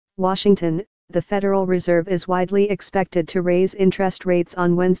Washington, the Federal Reserve is widely expected to raise interest rates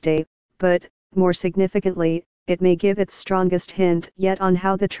on Wednesday, but, more significantly, it may give its strongest hint yet on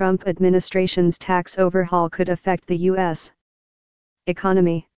how the Trump administration's tax overhaul could affect the U.S.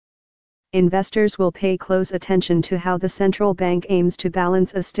 economy. Investors will pay close attention to how the central bank aims to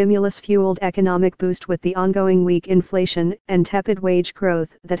balance a stimulus-fueled economic boost with the ongoing weak inflation and tepid wage growth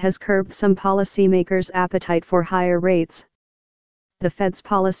that has curbed some policymakers' appetite for higher rates. The Fed's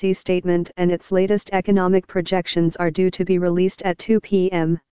policy statement and its latest economic projections are due to be released at 2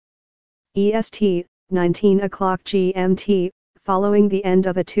 p.m. EST, 19 o'clock GMT, following the end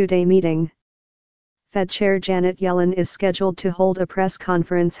of a two-day meeting. Fed Chair Janet Yellen is scheduled to hold a press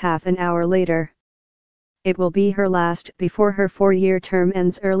conference half an hour later. It will be her last before her four-year term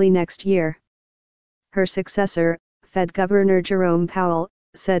ends early next year. Her successor, Fed Governor Jerome Powell,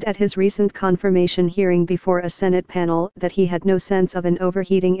 said at his recent confirmation hearing before a Senate panel that he had no sense of an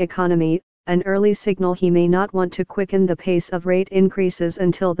overheating economy, an early signal he may not want to quicken the pace of rate increases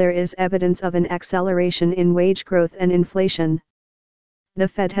until there is evidence of an acceleration in wage growth and inflation. The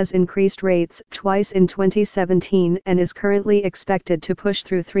Fed has increased rates twice in 2017 and is currently expected to push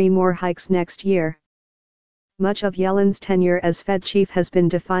through 3 more hikes next year. Much of Yellen's tenure as Fed chief has been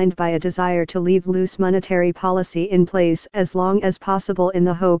defined by a desire to leave loose monetary policy in place as long as possible in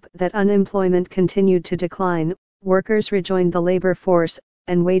the hope that unemployment continued to decline, workers rejoined the labor force,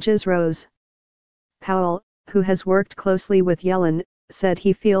 and wages rose. Powell, who has worked closely with Yellen, said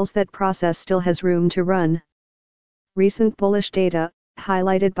he feels that process still has room to run. Recent bullish data,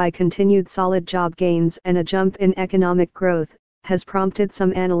 highlighted by continued solid job gains and a jump in economic growth, has prompted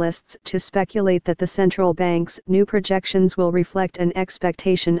some analysts to speculate that the central bank's new projections will reflect an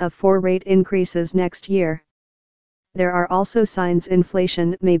expectation of 4 rate increases next year. There are also signs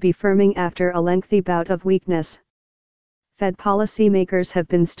inflation may be firming after a lengthy bout of weakness. Fed policymakers have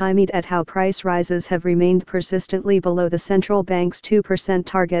been stymied at how price rises have remained persistently below the central bank's 2%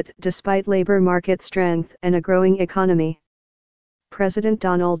 target despite labor market strength and a growing economy. President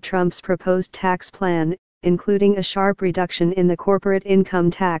Donald Trump's proposed tax plan, including a sharp reduction in the corporate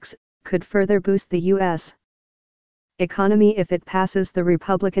income tax, could further boost the U.S. economy if it passes the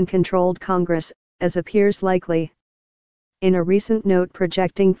Republican-controlled Congress, as appears likely. In a recent note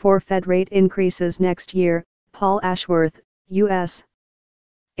projecting 4 Fed rate increases next year, Paul Ashworth, U.S.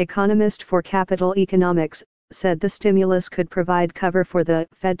 economist for Capital Economics, said the stimulus could provide cover for the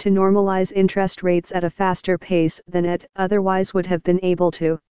Fed to normalize interest rates at a faster pace than it otherwise would have been able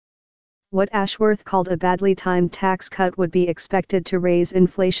to. What Ashworth called a badly timed tax cut would be expected to raise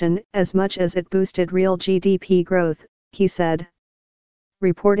inflation as much as it boosted real GDP growth, he said.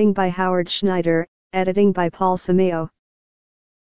 Reporting by Howard Schneider, editing by Paul Sameo.